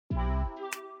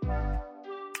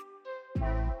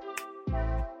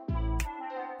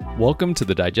Welcome to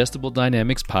the Digestible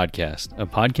Dynamics Podcast, a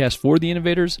podcast for the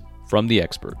innovators from the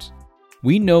experts.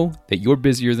 We know that you're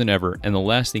busier than ever, and the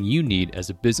last thing you need as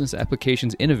a business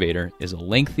applications innovator is a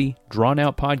lengthy,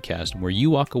 drawn-out podcast where you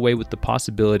walk away with the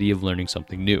possibility of learning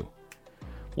something new.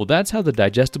 Well, that's how the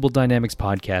Digestible Dynamics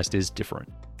Podcast is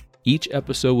different. Each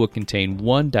episode will contain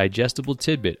one digestible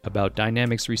tidbit about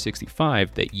Dynamics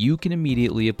 365 that you can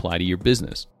immediately apply to your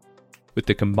business. With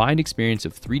the combined experience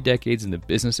of 3 decades in the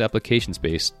business application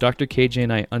space, Dr. KJ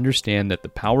and I understand that the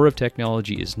power of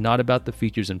technology is not about the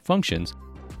features and functions,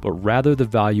 but rather the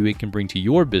value it can bring to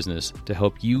your business to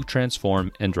help you transform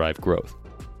and drive growth.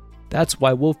 That's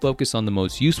why we'll focus on the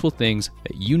most useful things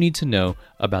that you need to know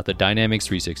about the Dynamics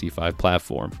 365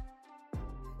 platform.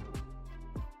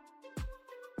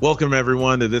 Welcome,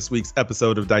 everyone, to this week's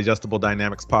episode of Digestible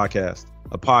Dynamics Podcast,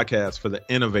 a podcast for the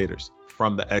innovators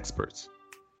from the experts.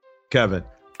 Kevin,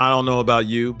 I don't know about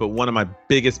you, but one of my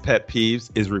biggest pet peeves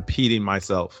is repeating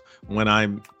myself when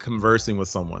I'm conversing with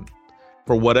someone.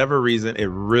 For whatever reason, it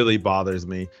really bothers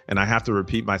me, and I have to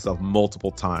repeat myself multiple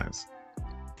times.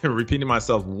 Repeating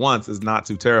myself once is not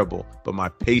too terrible, but my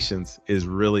patience is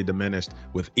really diminished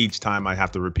with each time I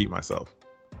have to repeat myself.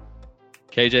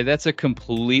 KJ, that's a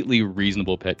completely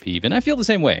reasonable pet peeve, and I feel the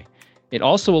same way. It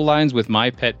also aligns with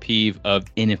my pet peeve of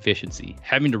inefficiency,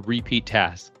 having to repeat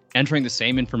tasks, entering the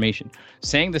same information,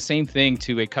 saying the same thing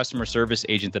to a customer service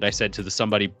agent that I said to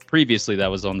somebody previously that I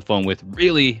was on the phone with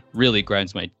really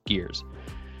grinds my gears.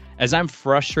 As I'm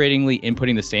frustratingly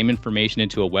inputting the same information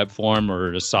into a web form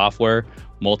or a software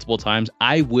multiple times,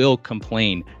 I will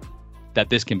complain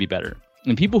that this can be better.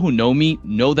 And people who know me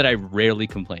know that I rarely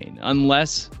complain,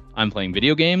 unless I'm playing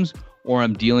video games or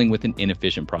I'm dealing with an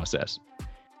inefficient process.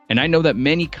 And I know that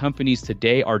many companies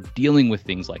today are dealing with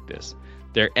things like this.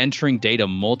 They're entering data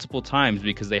multiple times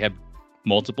because they have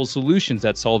multiple solutions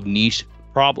that solve niche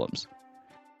problems.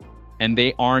 And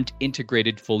they aren't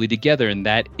integrated fully together. And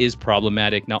that is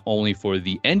problematic not only for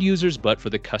the end users, but for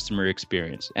the customer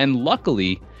experience. And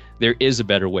luckily, there is a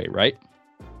better way, right?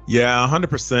 Yeah,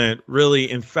 100%.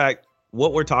 Really, in fact,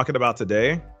 what we're talking about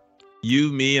today,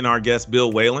 you, me, and our guest,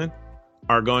 Bill Whalen,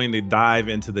 are going to dive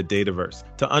into the Dataverse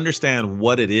to understand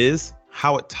what it is,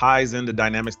 how it ties into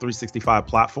Dynamics 365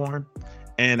 platform,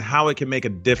 and how it can make a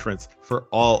difference for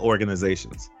all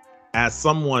organizations. As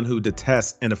someone who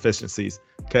detests inefficiencies,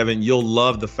 Kevin, you'll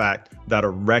love the fact that a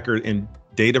record in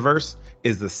Dataverse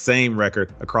is the same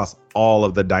record across all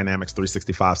of the Dynamics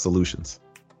 365 solutions.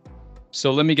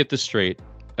 So let me get this straight.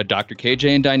 A Dr. KJ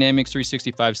in Dynamics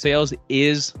 365 sales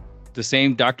is the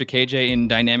same Dr. KJ in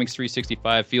Dynamics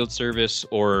 365 field service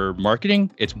or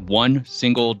marketing? It's one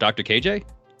single Dr. KJ?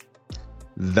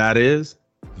 That is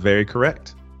very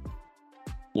correct.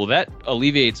 Well, that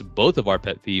alleviates both of our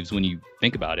pet peeves when you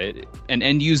think about it. An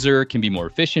end user can be more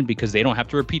efficient because they don't have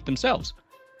to repeat themselves.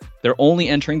 They're only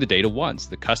entering the data once.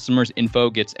 The customer's info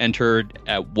gets entered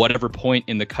at whatever point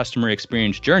in the customer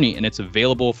experience journey, and it's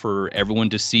available for everyone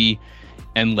to see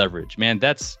and leverage. Man,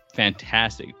 that's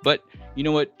fantastic. But you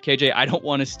know what, KJ, I don't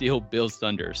want to steal Bill's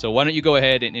thunder. So why don't you go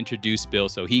ahead and introduce Bill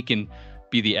so he can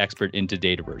be the expert into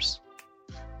Dataverse?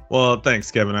 Well,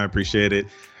 thanks, Kevin. I appreciate it.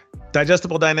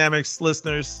 Digestible Dynamics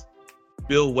listeners,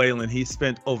 Bill Whalen, he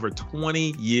spent over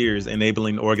 20 years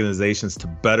enabling organizations to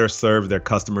better serve their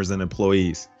customers and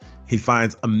employees. He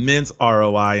finds immense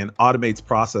ROI and automates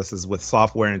processes with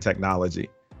software and technology.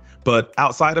 But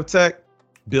outside of tech,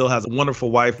 Bill has a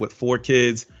wonderful wife with 4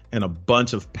 kids and a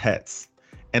bunch of pets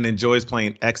and enjoys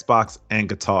playing Xbox and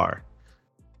guitar.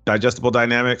 Digestible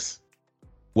Dynamics,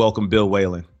 welcome Bill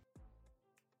Whalen.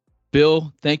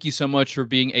 Bill, thank you so much for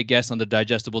being a guest on the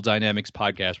Digestible Dynamics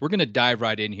podcast. We're going to dive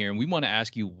right in here, and we want to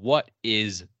ask you, what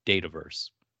is Dataverse?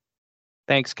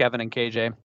 Thanks, Kevin and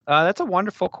KJ. That's a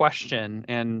wonderful question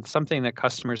and something that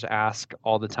customers ask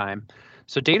all the time.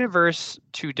 So Dataverse,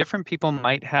 to different people,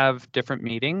 might have different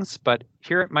meanings, but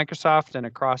here at Microsoft and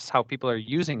across how people are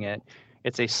using it,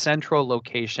 it's a central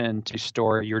location to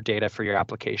store your data for your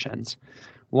applications.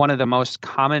 One of the most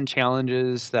common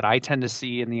challenges that I tend to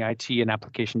see in the IT and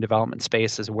application development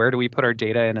space is, where do we put our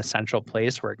data in a central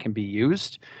place where it can be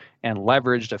used and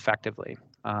leveraged effectively?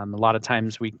 A lot of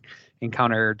times we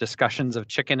encounter discussions of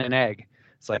chicken and egg.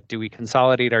 It's like, do we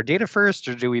consolidate our data first,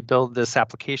 or do we build this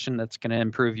application that's going to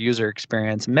improve user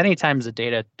experience? Many times the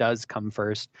data does come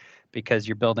first because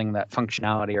you're building that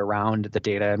functionality around the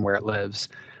data and where it lives.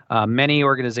 Many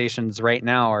organizations right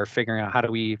now are figuring out, how do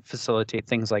we facilitate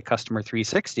things like Customer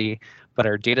 360, but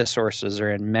our data sources are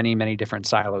in many different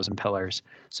silos and pillars.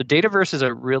 So Dataverse is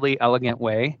a really elegant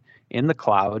way in the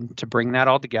cloud to bring that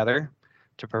all together,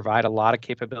 to provide a lot of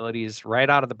capabilities right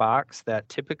out of the box that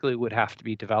typically would have to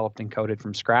be developed and coded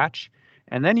from scratch,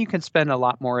 And then you can spend a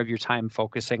lot more of your time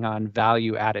focusing on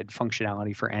value-added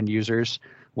functionality for end users,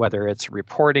 whether it's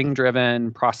reporting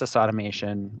driven, process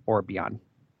automation, or beyond.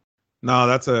 No,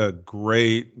 that's a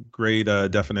great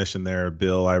definition there,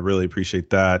 Bill. I really appreciate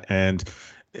that. And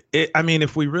I mean,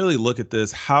 if we really look at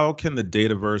this, how can the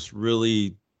Dataverse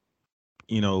really,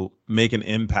 make an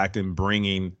impact in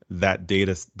bringing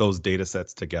those data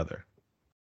sets together?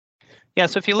 Yeah,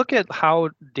 so if you look at how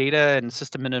data and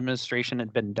system administration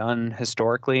had been done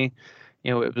historically,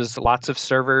 it was lots of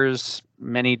servers,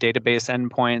 many database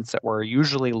endpoints that were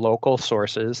usually local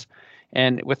sources.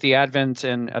 And with the advent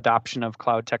and adoption of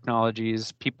cloud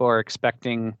technologies, people are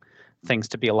expecting things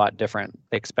to be a lot different.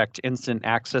 They expect instant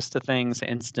access to things,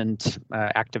 instant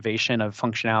activation of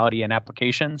functionality and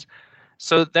applications.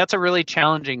 So that's a really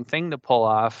challenging thing to pull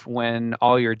off when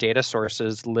all your data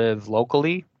sources live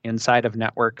locally inside of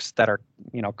networks that are,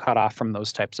 cut off from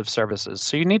those types of services.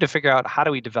 So you need to figure out, how do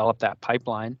we develop that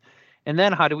pipeline? And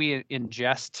then how do we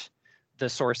ingest the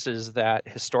sources that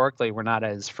historically were not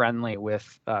as friendly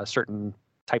with certain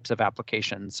types of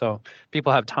applications? So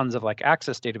people have tons of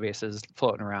Access databases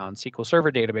floating around, SQL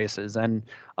Server databases, and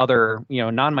other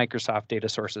non-Microsoft data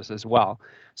sources as well.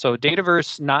 So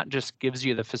Dataverse not just gives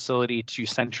you the facility to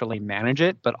centrally manage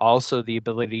it, but also the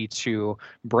ability to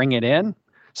bring it in,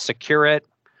 secure it,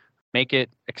 make it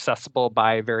accessible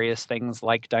by various things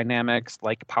like Dynamics,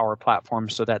 like Power Platform,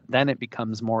 so that then it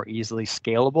becomes more easily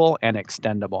scalable and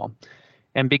extendable.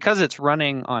 And because it's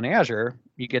running on Azure,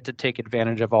 you get to take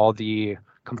advantage of all the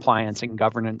compliance and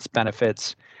governance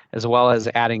benefits, as well as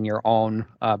adding your own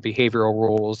behavioral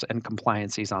rules and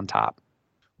compliances on top.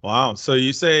 Wow. So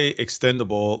you say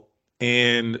extendable,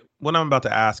 and what I'm about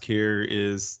to ask here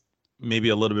is maybe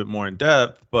a little bit more in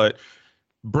depth, but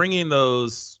bringing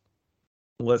those,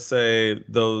 let's say,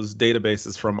 those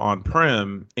databases from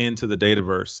on-prem into the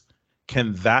Dataverse,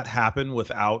 can that happen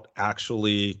without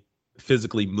actually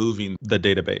physically moving the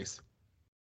database?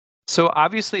 So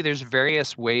obviously there's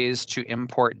various ways to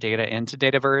import data into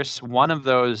Dataverse. One of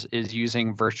those is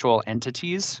using virtual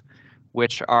entities,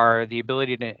 which are the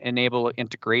ability to enable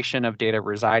integration of data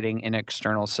residing in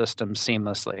external systems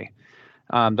seamlessly.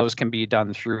 Those can be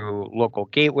done through local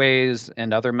gateways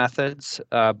and other methods,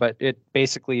 but it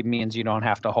basically means you don't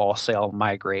have to wholesale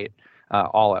migrate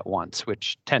all at once,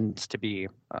 which tends to be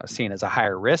seen as a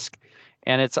higher risk.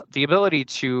 And it's the ability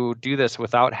to do this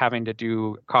without having to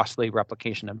do costly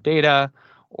replication of data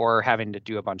or having to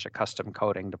do a bunch of custom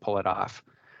coding to pull it off.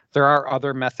 There are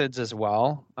other methods as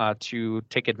well to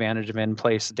take advantage of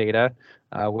in-place data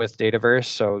with Dataverse,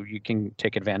 so you can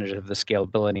take advantage of the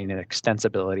scalability and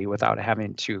extensibility without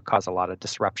having to cause a lot of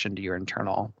disruption to your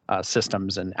internal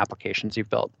systems and applications you've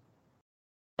built.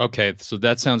 Okay, so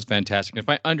that sounds fantastic. If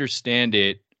I understand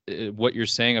it, what you're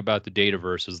saying about the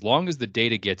Dataverse, as long as the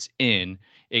data gets in,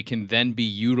 it can then be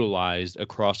utilized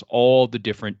across all the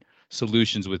different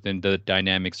solutions within the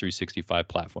Dynamics 365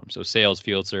 platform. So sales,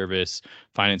 field service,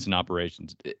 finance, and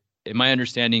operations. Am I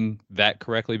understanding that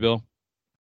correctly, Bill?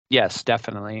 Yes,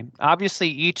 definitely. Obviously,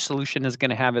 each solution is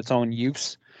going to have its own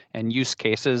use and use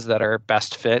cases that are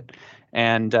best fit.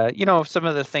 And, some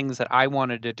of the things that I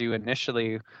wanted to do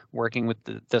initially working with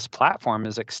this platform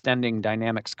is extending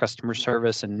Dynamics customer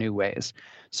service in new ways.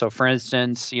 So, for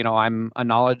instance, I'm a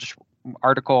knowledge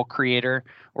article creator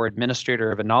or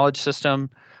administrator of a knowledge system.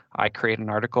 I create an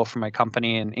article for my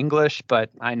company in English, but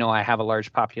I know I have a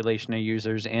large population of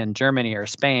users in Germany or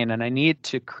Spain, and I need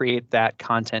to create that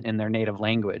content in their native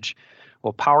language.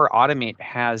 Well, Power Automate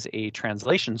has a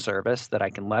translation service that I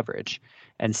can leverage.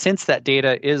 And since that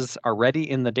data is already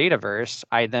in the Dataverse,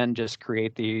 I then just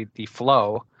create the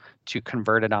flow to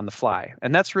convert it on the fly.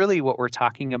 And that's really what we're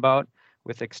talking about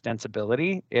with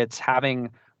extensibility. It's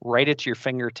having right at your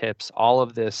fingertips all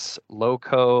of this low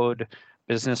code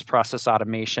business process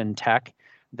automation tech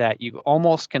that you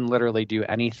almost can literally do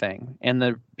anything. And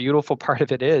the beautiful part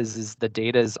of it is the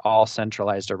data is all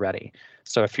centralized already.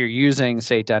 So if you're using,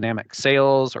 say, dynamic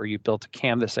sales, or you built a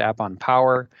Canvas app on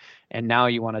Power, and now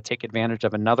you want to take advantage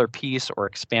of another piece or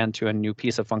expand to a new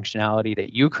piece of functionality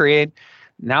that you create,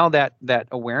 now that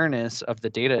awareness of the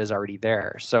data is already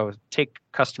there. So take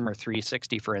Customer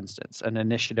 360, for instance, an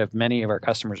initiative many of our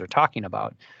customers are talking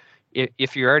about.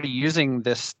 If you're already using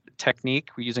this technique,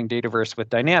 we're using Dataverse with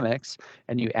Dynamics,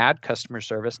 and you add customer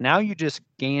service, now you just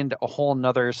gained a whole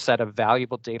nother set of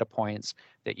valuable data points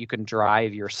that you can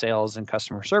drive your sales and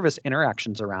customer service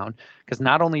interactions around. Because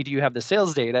not only do you have the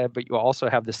sales data, but you also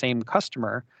have the same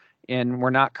customer. And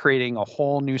we're not creating a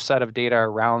whole new set of data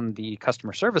around the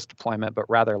customer service deployment, but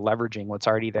rather leveraging what's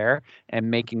already there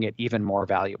and making it even more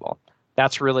valuable.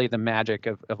 That's really the magic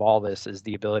of all this, is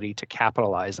the ability to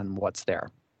capitalize on what's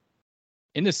there.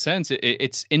 In a sense,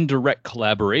 it's indirect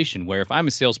collaboration where if I'm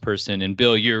a salesperson and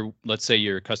Bill, let's say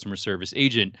you're a customer service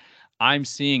agent, I'm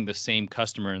seeing the same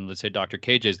customer, and let's say Dr.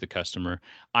 KJ is the customer.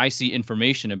 I see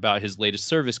information about his latest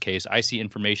service case. I see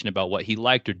information about what he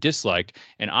liked or disliked.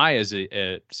 And I, as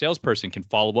a salesperson, can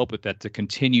follow up with that to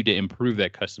continue to improve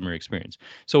that customer experience.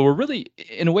 So we're really,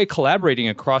 in a way, collaborating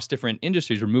across different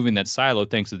industries, removing that silo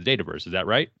thanks to the Dataverse. Is that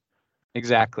right?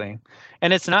 Exactly.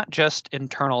 And it's not just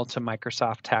internal to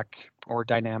Microsoft Tech or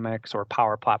Dynamics or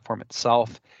Power Platform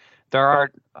itself. There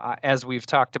are, as we've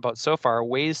talked about so far,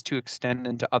 ways to extend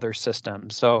into other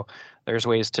systems. So there's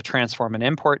ways to transform and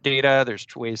import data. There's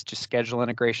ways to schedule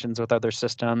integrations with other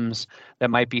systems that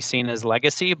might be seen as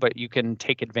legacy, but you can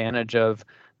take advantage of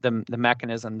the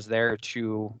mechanisms there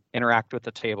to interact with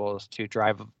the tables, to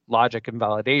drive logic and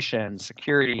validation,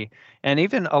 security, and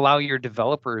even allow your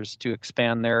developers to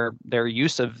expand their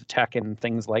use of tech and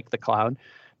things like the cloud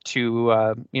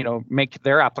to make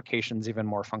their applications even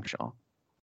more functional.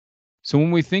 So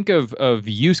when we think of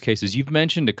use cases, you've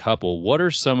mentioned a couple. What are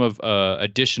some of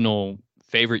additional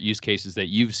favorite use cases that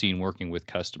you've seen working with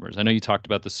customers? I know you talked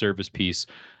about the service piece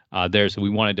there, so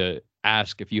we wanted to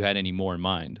ask if you had any more in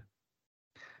mind.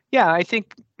 Yeah, I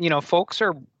think, folks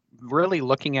are really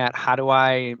looking at how do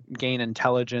I gain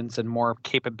intelligence and more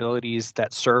capabilities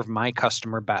that serve my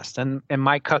customer best. And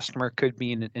my customer could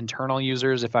be internal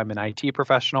users if I'm an IT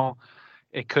professional.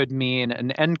 It could mean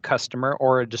an end customer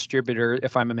or a distributor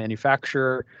if I'm a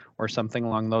manufacturer or something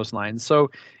along those lines. So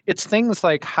it's things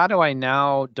like, how do I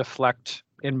now deflect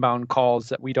inbound calls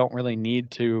that we don't really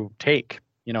need to take?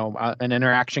 An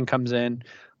interaction comes in,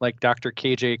 like Dr.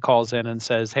 KJ calls in and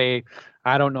says, hey,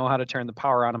 I don't know how to turn the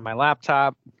power on my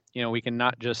laptop. We can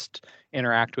not just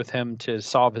interact with him to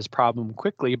solve his problem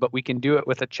quickly, but we can do it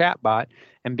with a chatbot.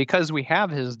 And because we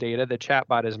have his data, the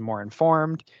chatbot is more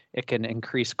informed. It can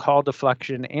increase call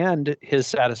deflection and his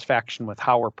satisfaction with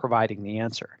how we're providing the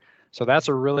answer. So that's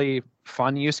a really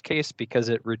fun use case because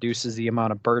it reduces the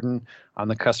amount of burden on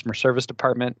the customer service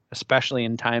department, especially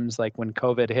in times like when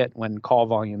COVID hit, when call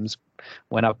volumes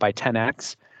went up by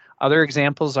 10x. Other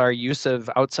examples are use of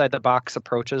outside the box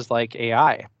approaches like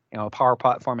AI. Power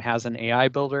Platform has an AI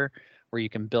builder where you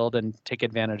can build and take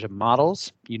advantage of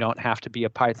models. You don't have to be a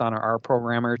Python or R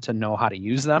programmer to know how to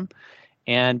use them.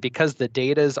 And because the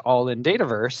data is all in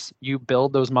Dataverse, you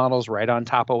build those models right on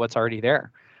top of what's already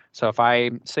there. So if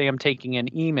I say I'm taking in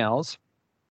emails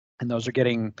and those are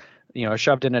getting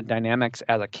shoved into Dynamics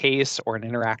as a case or an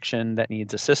interaction that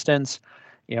needs assistance,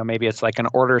 maybe it's like an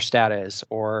order status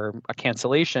or a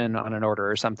cancellation on an order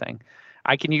or something.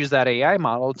 I can use that AI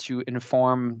model to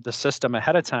inform the system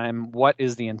ahead of time what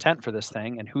is the intent for this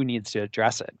thing and who needs to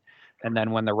address it. And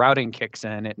then when the routing kicks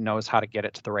in, it knows how to get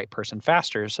it to the right person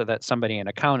faster so that somebody in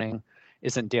accounting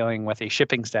isn't dealing with a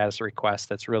shipping status request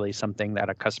that's really something that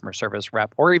a customer service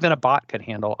rep or even a bot could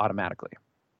handle automatically.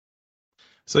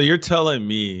 So you're telling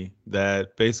me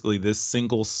that basically this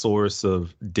single source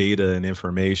of data and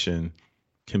information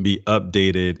can be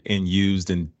updated and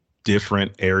used in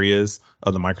different areas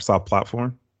of the Microsoft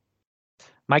platform?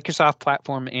 Microsoft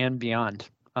platform and beyond.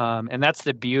 And that's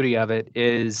the beauty of it,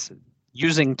 is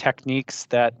using techniques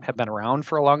that have been around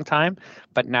for a long time,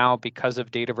 but now because of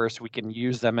Dataverse, we can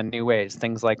use them in new ways.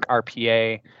 Things like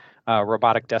RPA,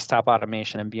 robotic desktop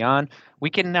automation and beyond. We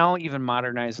can now even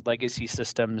modernize legacy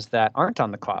systems that aren't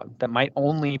on the cloud, that might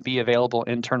only be available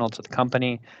internal to the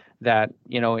company, that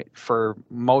for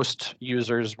most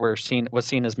users was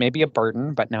seen as maybe a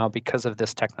burden, but now because of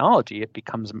this technology, it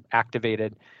becomes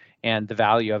activated and the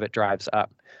value of it drives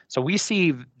up. So we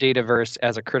see Dataverse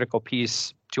as a critical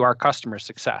piece to our customer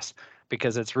success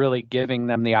because it's really giving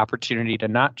them the opportunity to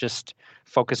not just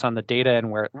focus on the data and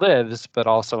where it lives, but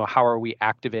also how are we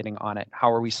activating on it?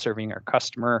 How are we serving our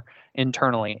customer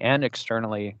internally and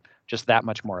externally just that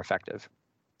much more effective?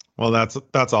 Well,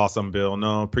 that's awesome, Bill.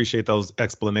 No, appreciate those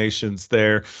explanations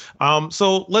there.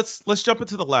 So let's jump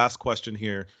into the last question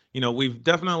here. We've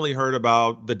definitely heard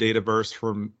about the Dataverse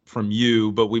from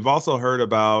you, but we've also heard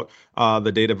about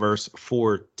the Dataverse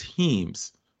for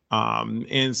Teams.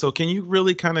 And so can you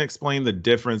really kind of explain the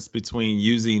difference between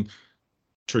using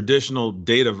traditional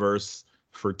Dataverse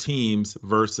for Teams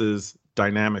versus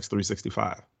Dynamics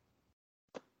 365?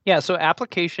 Yeah, so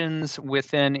applications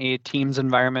within a Teams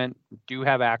environment do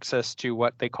have access to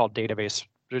what they call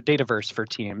Dataverse for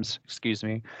Teams, excuse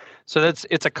me. So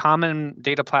it's a common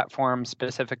data platform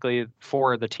specifically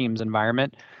for the Teams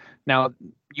environment. Now,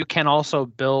 you can also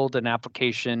build an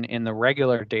application in the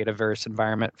regular Dataverse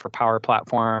environment for Power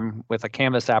Platform with a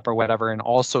Canvas app or whatever, and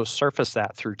also surface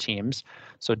that through Teams.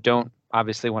 So don't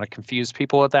obviously want to confuse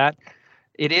people with that.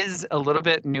 It is a little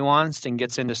bit nuanced and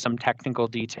gets into some technical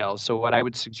details. So what I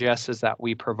would suggest is that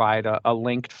we provide a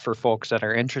link for folks that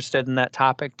are interested in that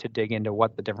topic to dig into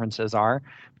what the differences are,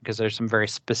 because there's some very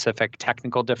specific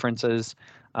technical differences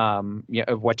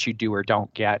of what you do or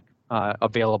don't get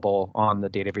available on the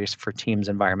Dataverse for Teams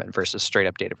environment versus straight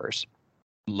up Dataverse.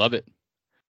 Love it.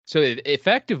 So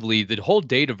effectively, the whole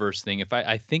Dataverse thing, if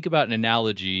I think about an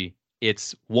analogy,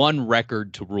 it's one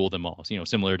record to rule them all.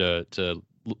 Similar to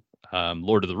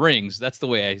Lord of the Rings. That's the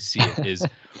way I see it. Is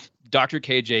Dr.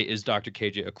 KJ is Dr.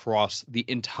 KJ across the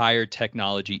entire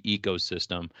technology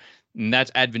ecosystem, and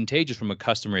that's advantageous from a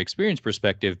customer experience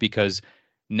perspective, because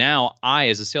now I,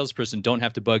 as a salesperson, don't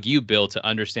have to bug you, Bill, to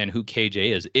understand who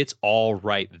KJ is. It's all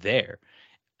right there.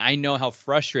 I know how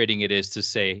frustrating it is to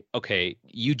say, okay,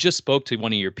 you just spoke to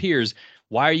one of your peers.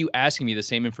 Why are you asking me the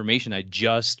same information I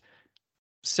just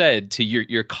said to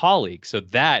your colleague? So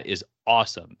that is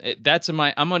awesome.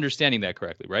 I'm understanding that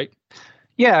correctly, right?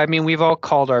 Yeah, I mean, we've all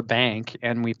called our bank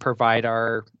and we provide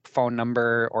our phone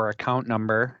number or account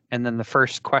number. And then the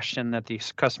first question that the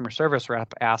customer service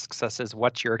rep asks us is,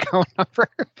 what's your account number?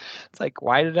 It's like,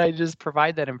 why did I just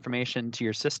provide that information to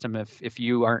your system if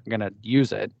you aren't going to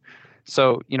use it?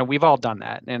 So, we've all done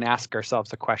that and ask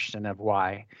ourselves the question of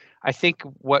why. I think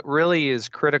what really is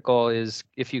critical is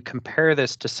if you compare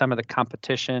this to some of the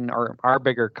competition or our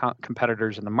bigger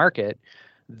competitors in the market,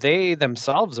 they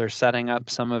themselves are setting up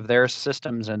some of their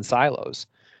systems in silos,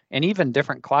 and even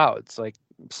different clouds. Like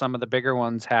some of the bigger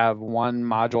ones have one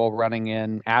module running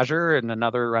in Azure and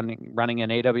another running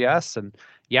in AWS. And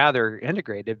yeah, they're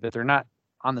integrated, but they're not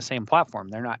on the same platform.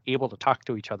 They're not able to talk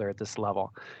to each other at this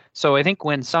level. So I think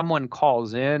when someone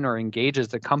calls in or engages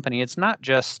the company, it's not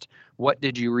just what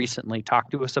did you recently talk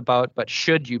to us about, but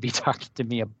should you be talking to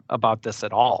me about this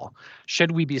at all?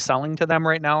 Should we be selling to them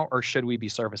right now, or should we be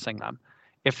servicing them?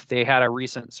 If they had a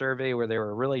recent survey where they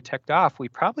were really ticked off, we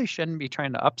probably shouldn't be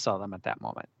trying to upsell them at that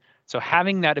moment. So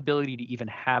having that ability to even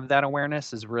have that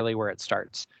awareness is really where it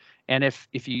starts. And if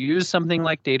you use something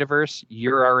like Dataverse,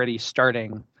 you're already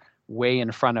starting way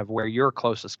in front of where your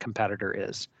closest competitor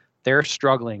is. They're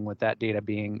struggling with that data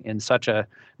being in such a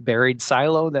buried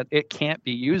silo that it can't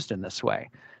be used in this way.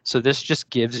 So this just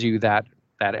gives you that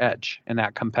edge and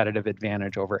that competitive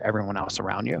advantage over everyone else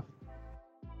around you.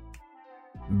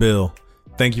 Bill,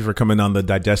 thank you for coming on the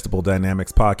Digestible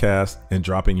Dynamics podcast and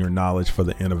dropping your knowledge for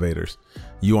the innovators.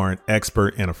 You are an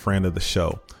expert and a friend of the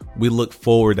show. We look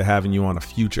forward to having you on a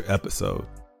future episode.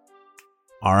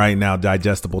 All right, now,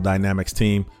 Digestible Dynamics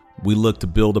team, we look to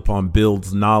build upon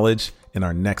Bill's knowledge in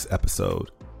our next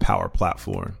episode, Power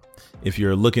Platform. If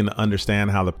you're looking to understand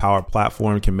how the Power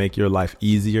Platform can make your life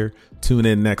easier, tune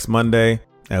in next Monday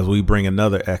as we bring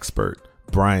another expert,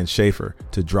 Brian Schaefer,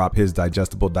 to drop his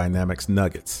Digestible Dynamics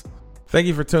nuggets. Thank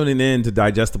you for tuning in to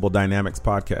Digestible Dynamics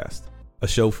Podcast, a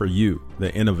show for you,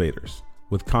 the innovators,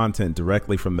 with content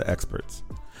directly from the experts.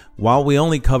 While we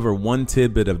only cover one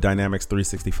tidbit of Dynamics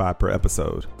 365 per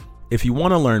episode, if you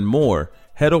want to learn more,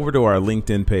 head over to our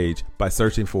LinkedIn page by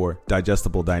searching for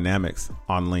Digestible Dynamics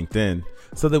on LinkedIn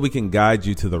so that we can guide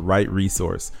you to the right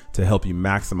resource to help you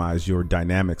maximize your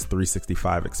Dynamics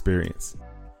 365 experience.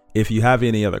 If you have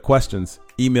any other questions,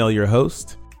 email your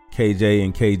host, KJ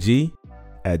and KG,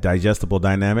 at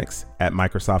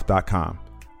digestibledynamics@microsoft.com.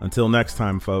 Until next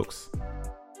time, folks.